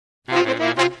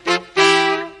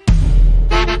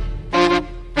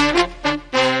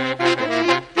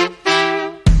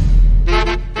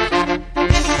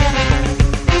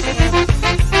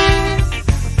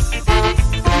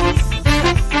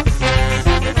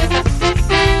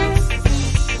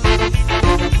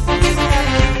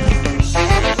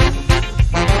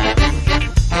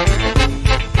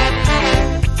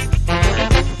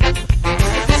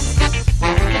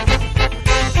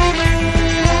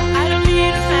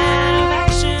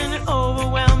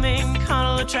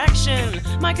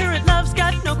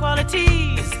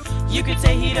You could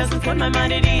say he doesn't put my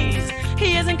mind at ease.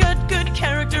 He hasn't got good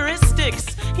characteristics.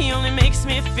 He only makes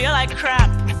me feel like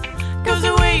crap. Goes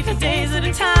away for days at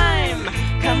a time.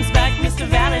 Comes back Mr.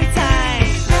 Valentine.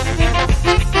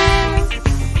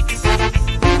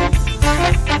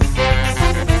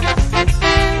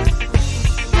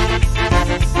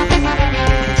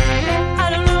 I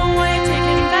don't know why I take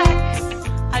him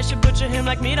back. I should butcher him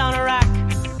like meat on a rack.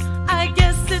 I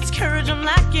guess it's courage I'm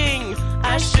lacking.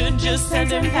 I should just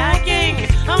send him packing.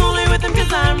 I'm only with him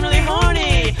cause I'm really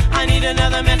horny. I need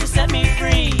another man to set me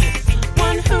free.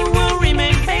 One who will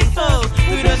remain faithful,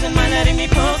 who doesn't mind letting me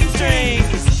pull some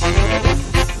strings.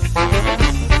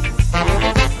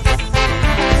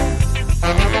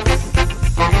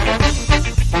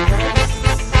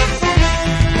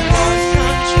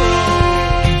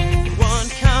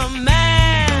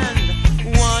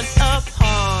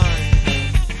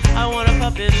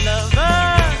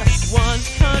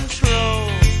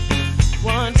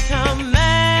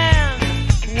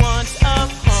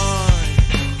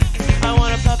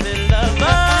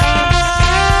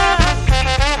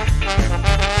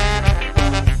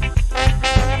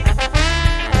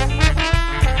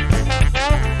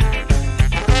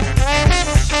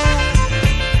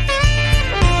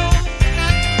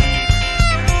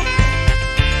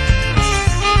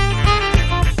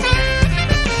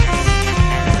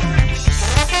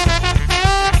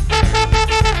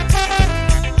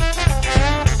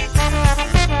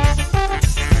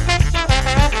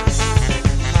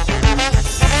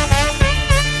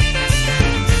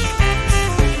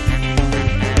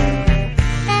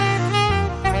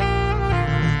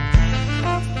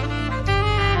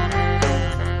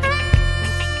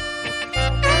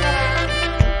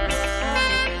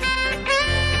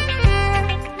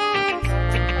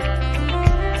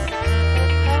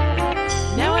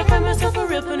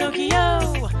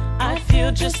 Pinocchio, I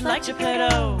feel just like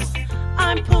Geppetto.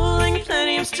 I'm pulling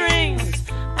plenty of strings.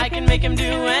 I can make him do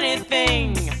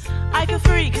anything. I feel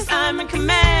free cause I'm in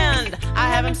command. I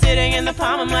have him sitting in the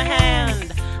palm of my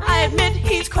hand. I admit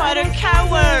he's quite a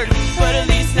coward, but at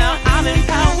least now I'm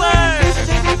empowered.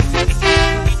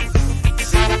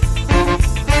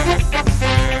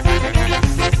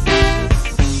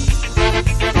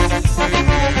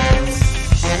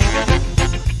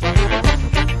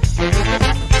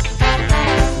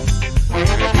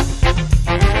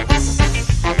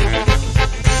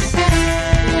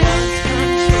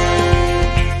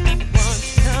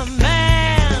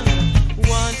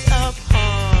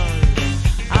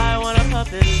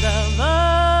 Puppet lover.